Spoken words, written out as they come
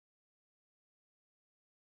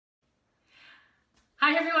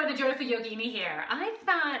Hi everyone, the Joyful Yogini here. I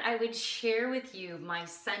thought I would share with you my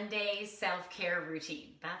Sunday self-care routine.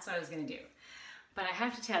 That's what I was going to do. But I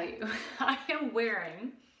have to tell you, I am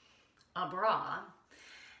wearing a bra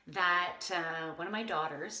that one of my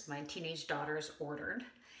daughters, my teenage daughters, ordered.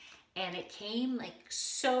 And it came like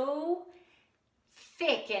so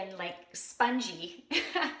thick and like spongy,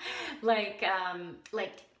 like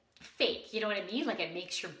fake, you know what I mean? Like it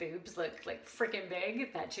makes your boobs look like freaking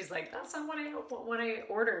big. That she's like, that's not what I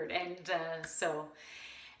ordered. And so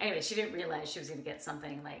anyway, she didn't realize she was gonna get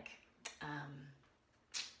something like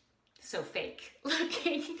so fake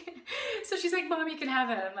looking. So she's like, Mom, you can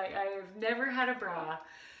have it. I'm like, I've never had a bra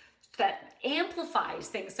that amplifies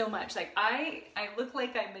things so much. Like I look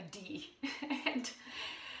like I'm a D. And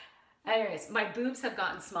anyways, my boobs have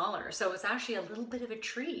gotten smaller, so it's actually a little bit of a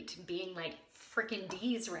treat being like freaking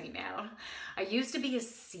D's right now. I used to be a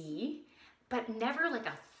C, but never like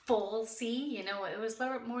a full C, you know, it was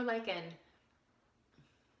more like an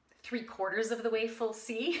 3/4 of the way full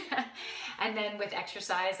C. And then with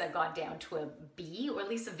exercise, I've gone down to a B, or at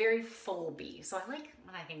least a very full B. So I like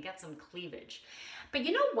when I can get some cleavage. But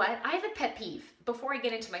you know what? I have a pet peeve. Before I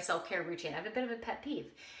get into my self-care routine, I have a bit of a pet peeve.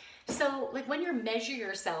 So like when you measure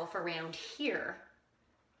yourself around here,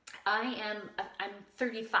 I'm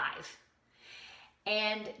 35.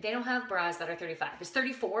 And they don't have bras that are 35. It's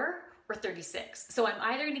 34 or 36. So I'm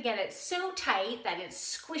either gonna get it so tight that it's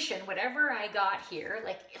squishing whatever I got here,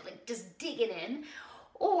 like just dig it in,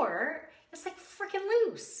 or it's like freaking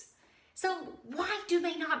loose. So why do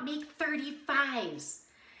they not make 35s?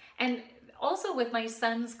 And also with my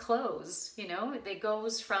son's clothes, you know, it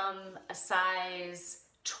goes from a size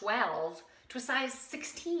 12 to a size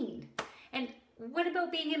 16. And what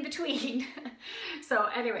about being in between? So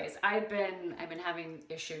anyways, I've been having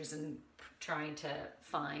issues in trying to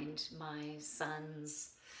find my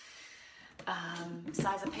son's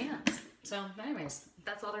size of pants. So anyways,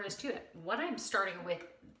 that's all there is to it. What I'm starting with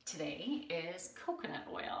today is coconut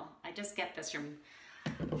oil. I just get this from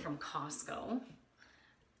Costco.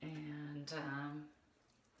 And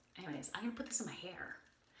anyways, I'm gonna put this in my hair.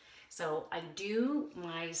 So I do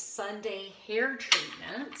my Sunday hair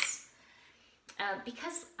treatments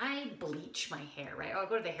because I bleach my hair, right? I'll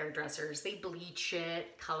go to the hairdressers, they bleach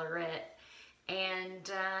it, color it, and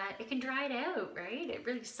it can dry it out, right? It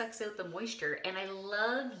really sucks out the moisture. And I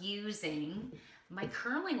love using my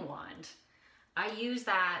curling wand. I use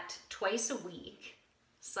that twice a week,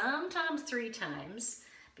 sometimes 3 times,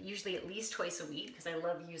 but usually at least twice a week because I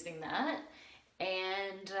love using that.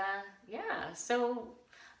 And yeah, so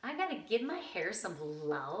I gotta give my hair some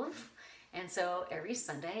love. And so every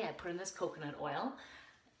Sunday I put in this coconut oil,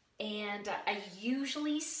 and I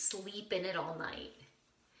usually sleep in it all night.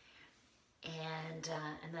 And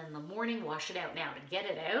then in the morning wash it out. Now to get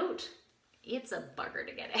it out, it's a bugger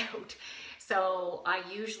to get out. So I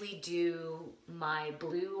usually do my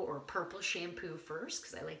blue or purple shampoo first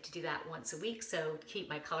because I like to do that once a week, so keep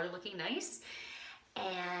my color looking nice.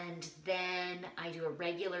 And then I do a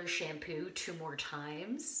regular shampoo 2 more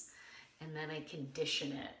times, and then I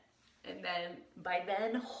condition it. And then by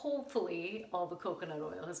then, hopefully, all the coconut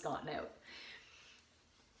oil has gotten out.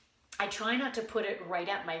 I try not to put it right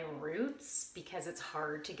at my roots because it's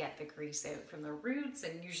hard to get the grease out from the roots,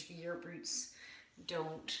 and usually your roots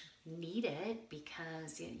don't need it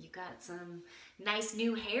because you got some nice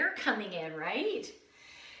new hair coming in, right?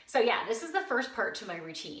 So yeah, this is the first part to my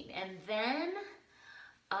routine. And then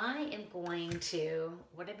I am going to,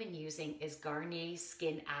 what I've been using is Garnier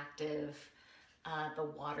Skin Active, the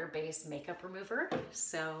water-based makeup remover.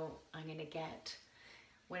 So I'm gonna get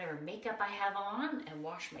whatever makeup I have on and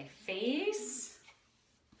wash my face.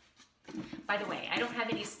 By the way, I don't have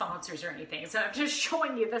any sponsors or anything, so I'm just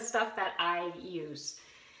showing you the stuff that I use,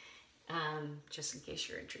 just in case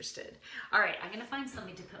you're interested. All right, I'm gonna find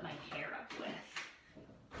something to put my hair up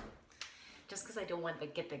with, just because I don't want to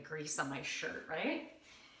get the grease on my shirt, right?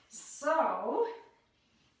 So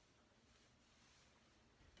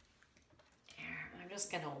I'm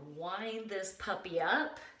just gonna wind this puppy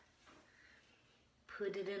up,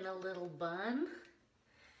 put it in a little bun,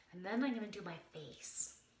 and then I'm gonna do my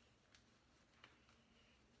face.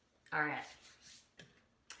 All right,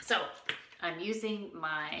 so I'm using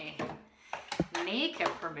my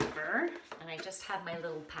makeup remover, and I just have my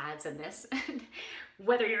little pads in this.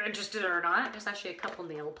 Whether you're interested or not, there's actually a couple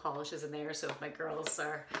nail polishes in there, so if my girls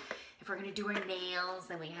are, if we're gonna do our nails,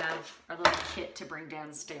 then we have our little kit to bring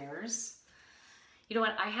downstairs. You know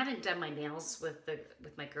what, I hadn't done my nails with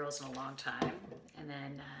my girls in a long time, and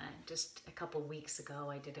then just a couple weeks ago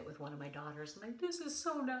I did it with one of my daughters. I'm like, this is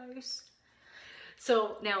so nice.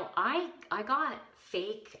 So now I got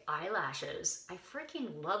fake eyelashes. I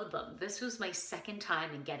freaking love them. This was my second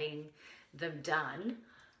time in getting them done.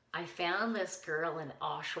 I found this girl in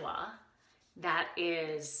Oshawa that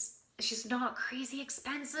she's not crazy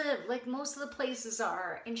expensive like most of the places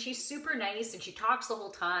are, and she's super nice, and she talks the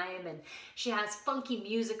whole time, and she has funky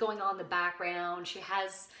music going on in the background. She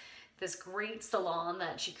has this great salon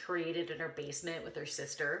that she created in her basement with her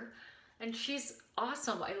sister, and she's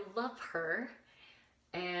awesome. I love her.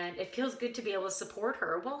 And it feels good to be able to support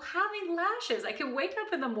her while having lashes. I can wake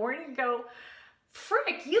up in the morning and go,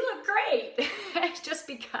 frick, you look great. Just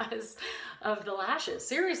because of the lashes.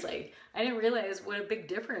 Seriously, I didn't realize what a big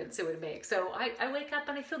difference it would make. So I wake up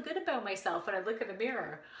and I feel good about myself when I look in the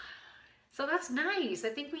mirror. So that's nice. I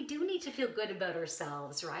think we do need to feel good about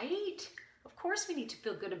ourselves, right? Of course we need to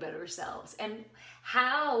feel good about ourselves. And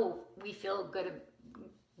how we feel good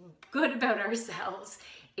about ourselves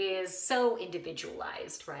is so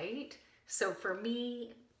individualized, right? So for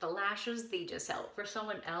me, the lashes, they just help. For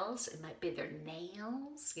someone else, it might be their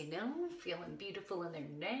nails, you know, feeling beautiful in their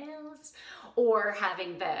nails, or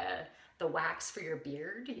having the wax for your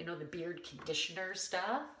beard, you know, the beard conditioner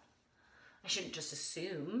stuff. I shouldn't just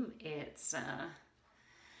assume it's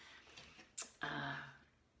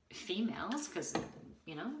females, because,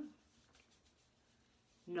 you know,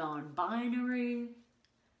 non-binary,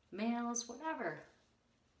 males, whatever.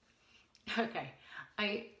 Okay,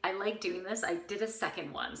 I like doing this. I did a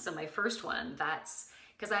second one. So my first one, that's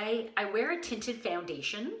because I wear a tinted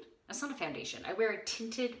foundation. That's not a foundation. I wear a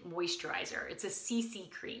tinted moisturizer. It's a CC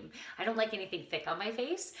cream. I don't like anything thick on my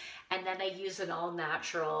face. And then I use an all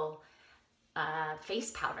natural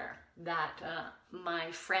face powder that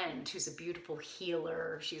my friend, who's a beautiful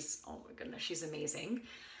healer, she's, oh my goodness, she's amazing.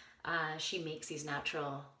 She makes these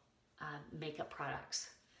natural makeup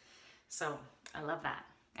products. So I love that.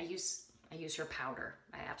 I use her powder.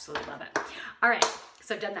 I absolutely love it. All right,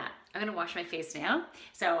 so I've done that. I'm gonna wash my face now.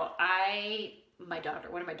 So one of my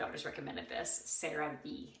daughters recommended this,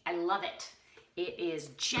 CeraVe. I love it. It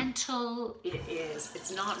is gentle. It's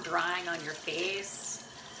not drying on your face.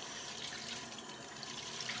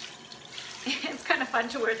 It's kind of fun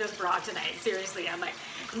to wear this bra tonight. Seriously, I'm like,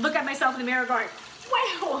 look at myself in the mirror going,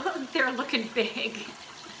 wow, they're looking big.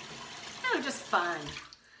 Oh, just fun.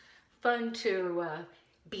 Fun to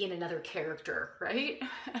be in another character, right?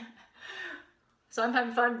 So I'm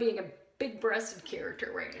having fun being a big-breasted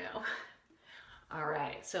character right now. All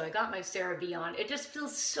right, so I got my CeraVe on. It just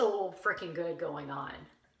feels so freaking good going on.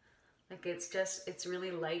 Like it's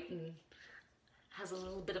really light and has a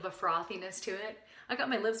little bit of a frothiness to it. I got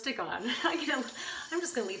my lipstick on. I'm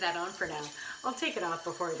just gonna leave that on for now. I'll take it off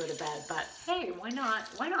before I go to bed, but hey, why not?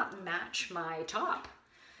 Why not match my top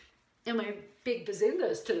and my big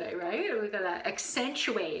bazookas today, right? We gotta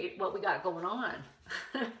accentuate what we got going on.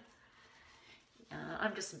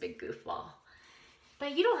 I'm just a big goofball.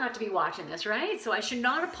 But you don't have to be watching this, right? So I should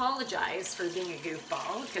not apologize for being a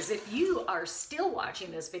goofball, because if you are still watching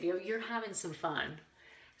this video, you're having some fun.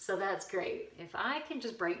 So that's great. If I can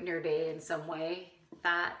just brighten your day in some way,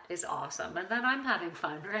 that is awesome. And then I'm having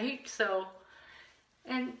fun, right? So,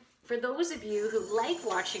 and for those of you who like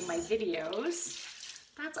watching my videos,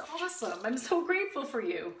 that's awesome. I'm so grateful for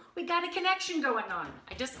you. We got a connection going on.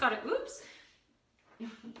 I just got it, oops.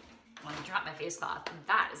 When I drop my face cloth,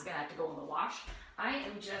 that is gonna have to go in the wash. I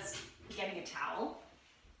am just getting a towel.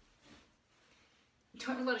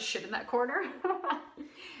 Don't a lot of shit in that corner.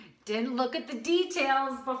 Didn't look at the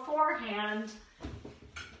details beforehand.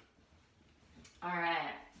 All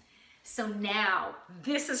right. So now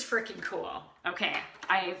this is freaking cool. Okay,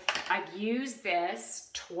 I've used this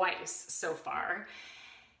twice so far.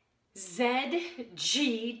 ZGTS,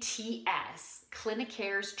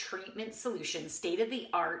 Clinicare's treatment solution,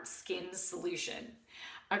 state-of-the-art skin solution.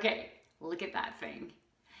 Okay, look at that thing.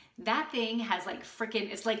 That thing has like freaking,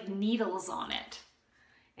 it's like needles on it.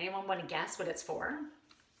 Anyone want to guess what it's for?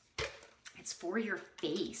 It's for your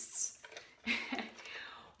face.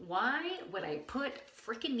 Why would I put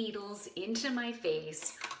freaking needles into my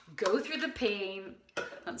face, go through the pain?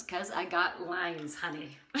 That's because I got lines,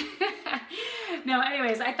 honey. No,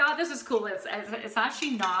 anyways, I thought this was cool. It's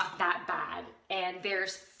actually not that bad. And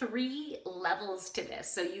there's 3 levels to this.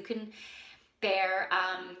 So you can,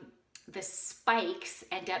 the spikes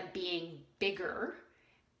end up being bigger,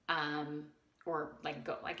 or like,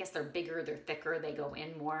 I guess they're bigger, they're thicker, they go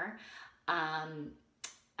in more.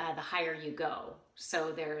 The higher you go.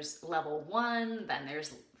 So there's level 1, then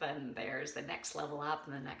there's the next level up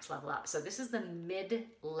and the next level up. So this is the mid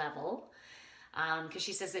level. Because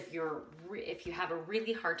she says if you have a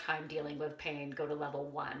really hard time dealing with pain, go to level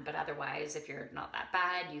 1. But otherwise, if you're not that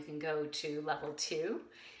bad, you can go to level 2.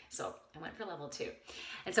 So I went for level 2.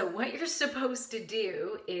 And so what you're supposed to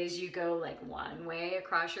do is you go like one way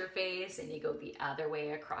across your face and you go the other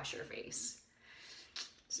way across your face.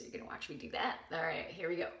 So you're gonna watch me do that. All right, here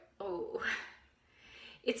we go. Oh,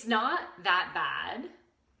 it's not that bad.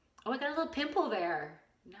 Oh, I got a little pimple there.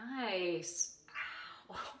 Nice.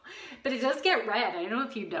 Ow. But it does get red. I don't know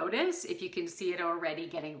if you notice, if you can see it already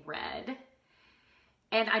getting red.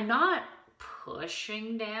 And I'm not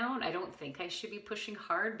pushing down. I don't think I should be pushing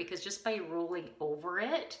hard, because just by rolling over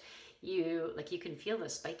it, you can feel the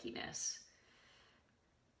spikiness.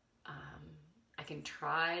 I can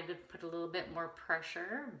try to put a little bit more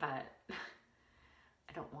pressure, but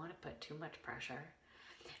I don't want to put too much pressure.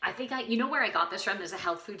 I think you know where I got this from? There's a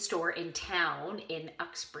health food store in town in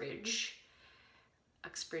Uxbridge,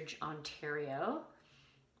 Ontario.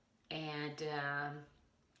 And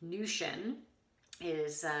Nushin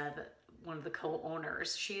is one of the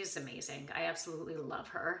co-owners. She is amazing. I absolutely love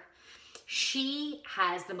her. She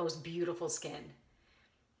has the most beautiful skin,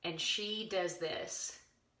 and she does this.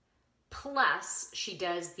 Plus, she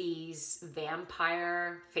does these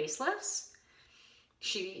vampire facelifts.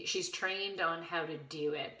 She's trained on how to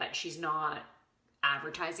do it, but she's not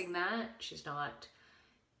advertising that. She's not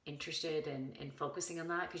interested in focusing on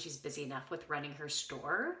that because she's busy enough with running her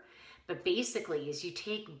store. But basically, is you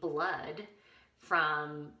take blood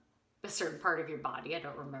from a certain part of your body. I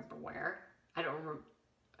don't remember where. I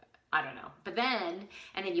don't know. But then,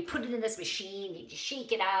 and then you put it in this machine, and you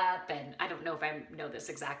shake it up, and I don't know if I know this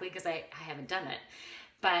exactly because I haven't done it.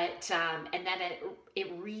 But, and then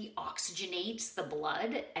it re-oxygenates the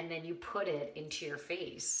blood, and then you put it into your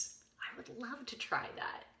face. I would love to try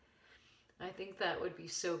that. I think that would be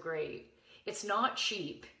so great. It's not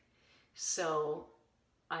cheap, so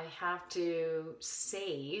I have to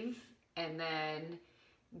save and then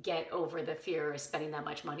get over the fear of spending that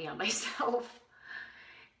much money on myself.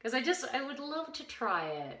 Because I would love to try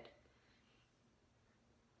it.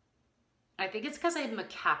 I think it's because I'm a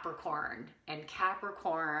Capricorn, and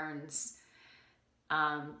Capricorns,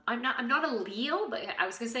 I'm not a Leo, but I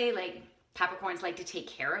was gonna say, like, Capricorns like to take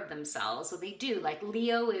care of themselves, so they do. Like,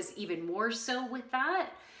 Leo is even more so with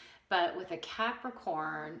that, but with a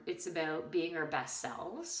Capricorn, it's about being our best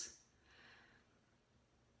selves.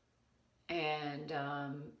 And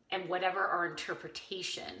whatever our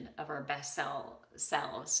interpretation of our best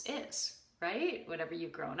selves is, right? Whatever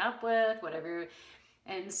you've grown up with, whatever.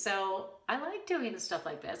 And so I like doing stuff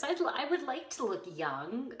like this. I would like to look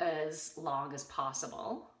young as long as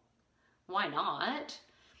possible. Why not?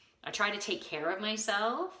 I try to take care of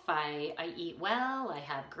myself. I eat well. I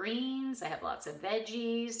have greens. I have lots of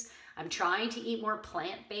veggies. I'm trying to eat more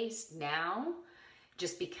plant-based now,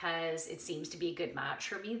 just because it seems to be a good match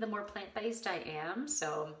for me the more plant-based I am.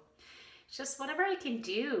 So it's just whatever I can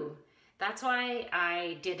do. That's why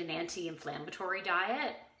I did an anti-inflammatory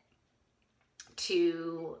diet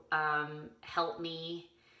to help me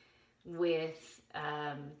with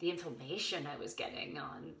the inflammation I was getting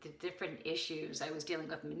on the different issues. I was dealing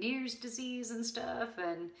with Meniere's disease and stuff,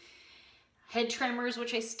 and head tremors,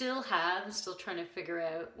 which I still have. I'm still trying to figure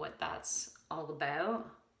out what that's all about,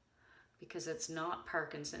 because it's not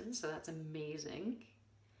Parkinson's, so that's amazing.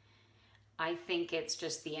 I think it's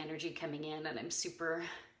just the energy coming in, and I'm super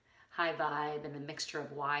high vibe, and the mixture of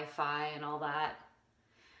Wi-Fi and all that.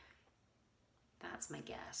 That's my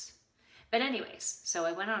guess. But anyways, so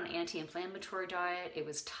I went on an anti-inflammatory diet. It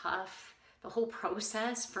was tough, the whole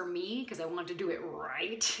process for me, because I wanted to do it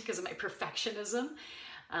right because of my perfectionism.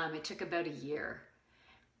 It took about a year.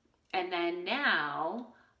 And then now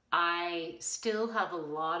I still have a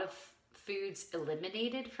lot of foods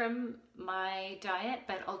eliminated from my diet,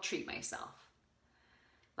 but I'll treat myself.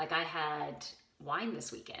 Like, I had wine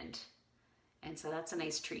this weekend, and so that's a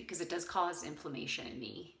nice treat because it does cause inflammation in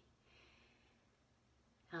me.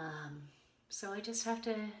 So I just have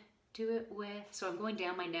to do it with, so I'm going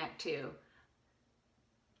down my neck too.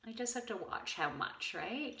 I just have to watch how much,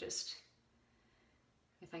 right? Just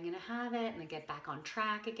if I'm gonna have it and then get back on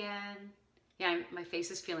track again. Yeah, my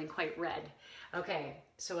face is feeling quite red. Okay,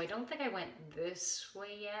 so I don't think I went this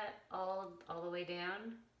way yet, all the way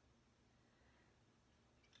down.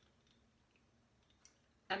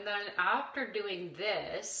 And then after doing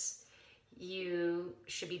this, you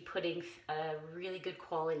should be putting a really good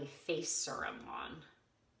quality face serum on.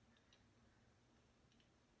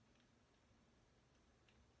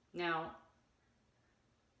 Now,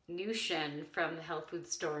 Nushin from the health food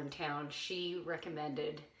store in town, she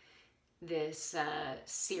recommended this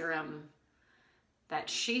serum that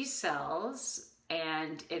she sells,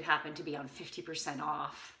 and it happened to be on 50%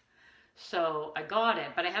 off. So I got it,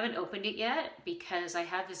 but I haven't opened it yet because I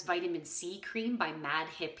have this vitamin C cream by Mad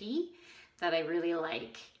Hippie that I really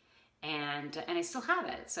like, and I still have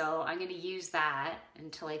it. So I'm gonna use that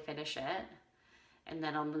until I finish it, and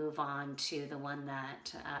then I'll move on to the one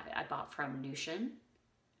that I bought from Nushin.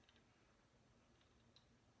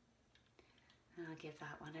 I'll give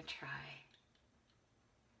that one a try.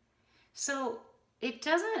 So it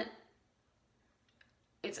doesn't,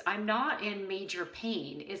 I'm not in major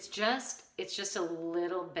pain. It's just a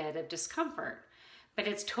little bit of discomfort, but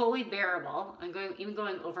it's totally bearable. I'm even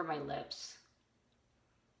going over my lips,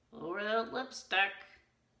 over that lipstick.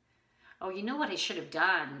 Oh, you know what I should have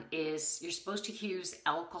done is you're supposed to use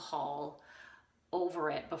alcohol over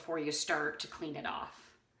it before you start to clean it off.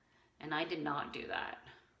 And I did not do that.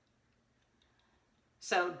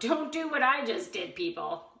 So don't do what I just did,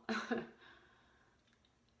 people.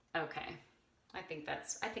 Okay. I think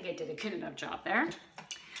I did a good enough job there.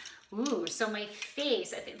 Ooh, so my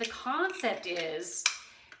face, I think the concept is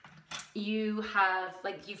you've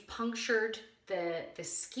punctured the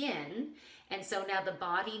skin, and so now the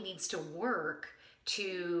body needs to work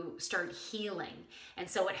to start healing. And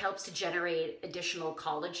so it helps to generate additional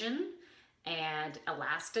collagen and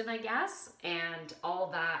elastin, I guess, and all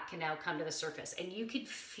that can now come to the surface. And you could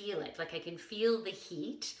feel it, like I can feel the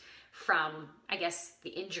heat from, I guess, the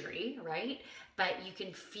injury, right? But you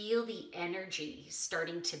can feel the energy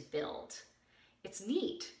starting to build. It's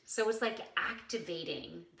neat. So it's like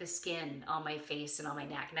activating the skin on my face and on my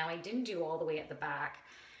neck. Now I didn't do all the way at the back.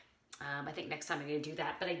 I think next time I'm gonna do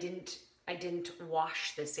that, but I didn't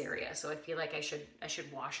wash this area. So I feel like I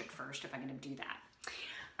should wash it first if I'm gonna do that.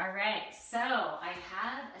 All right, so I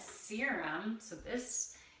have a serum. So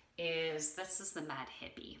this is the Mad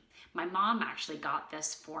Hippie. My mom actually got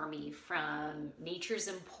this for me from Nature's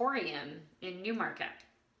Emporium in Newmarket.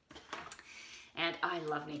 And I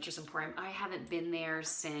love Nature's Emporium. I haven't been there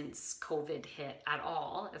since COVID hit at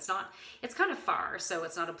all. It's kind of far, so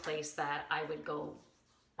it's not a place that I would go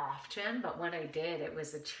often, but when I did, it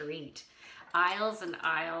was a treat. Aisles and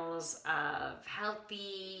aisles of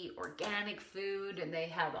healthy, organic food, and they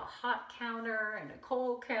have a hot counter and a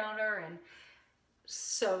cold counter, and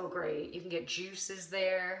so great. You can get juices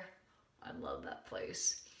there. I love that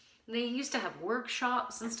place. And they used to have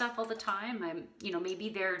workshops and stuff all the time. Maybe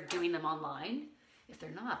they're doing them online. If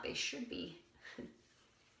they're not, they should be.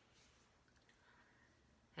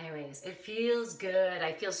 Anyways, it feels good.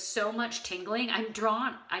 I feel so much tingling. I'm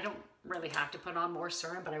drawn. I don't really have to put on more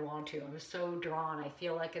serum, but I want to. I'm so drawn. I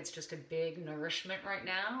feel like it's just a big nourishment right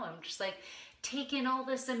now. I'm just like taking all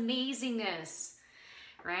this amazingness,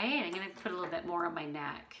 right? I'm gonna put a little bit more on my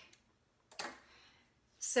neck.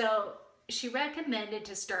 So she recommended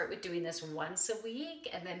to start with doing this once a week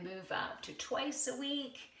and then move up to twice a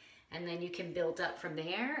week. And then you can build up from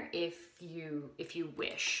there if you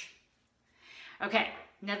wish. Okay,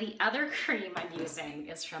 now the other cream I'm using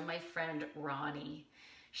is from my friend Ronnie.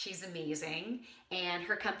 She's amazing, and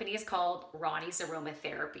her company is called Ronnie's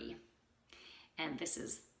Aromatherapy. And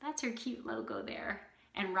that's her cute logo there.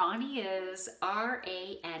 And Ronnie is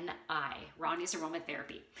R-A-N-I, Ronnie's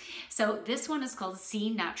Aromatherapy. So this one is called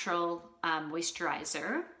Sea Natural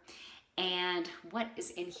Moisturizer. And what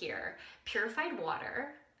is in here? Purified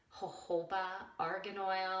water, jojoba, argan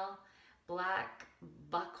oil, black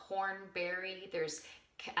buckhorn berry, there's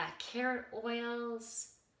carrot oils,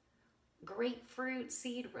 grapefruit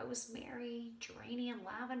seed, rosemary, geranium,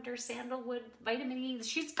 lavender, sandalwood, vitamin E.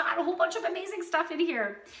 She's got a whole bunch of amazing stuff in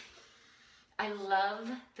here. I love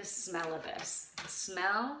the smell of this. The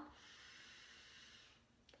smell,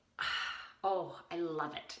 oh, I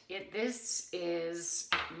love it. This is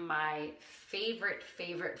my favorite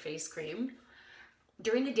face cream.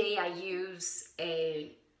 During the day, I use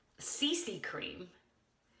a CC cream,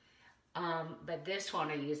 but this one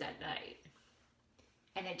I use at night.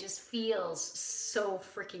 And it just feels so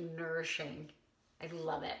freaking nourishing. I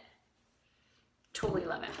love it. Totally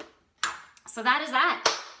love it. So that is that.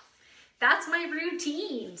 That's my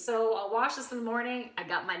routine. So I'll wash this in the morning. I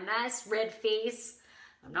got my nice red face.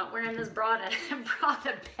 I'm not wearing this bra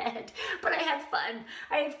to bed, but I had fun.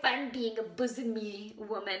 I had fun being a bosomy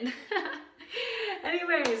woman.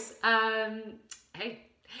 Anyways, hey,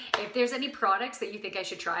 if there's any products that you think I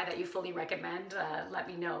should try that you fully recommend, let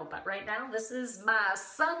me know. But right now, this is my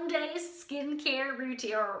Sunday skincare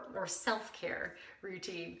routine or self-care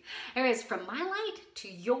routine. Anyways, from my light to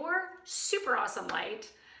your super awesome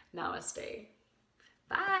light, namaste.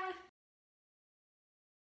 Bye.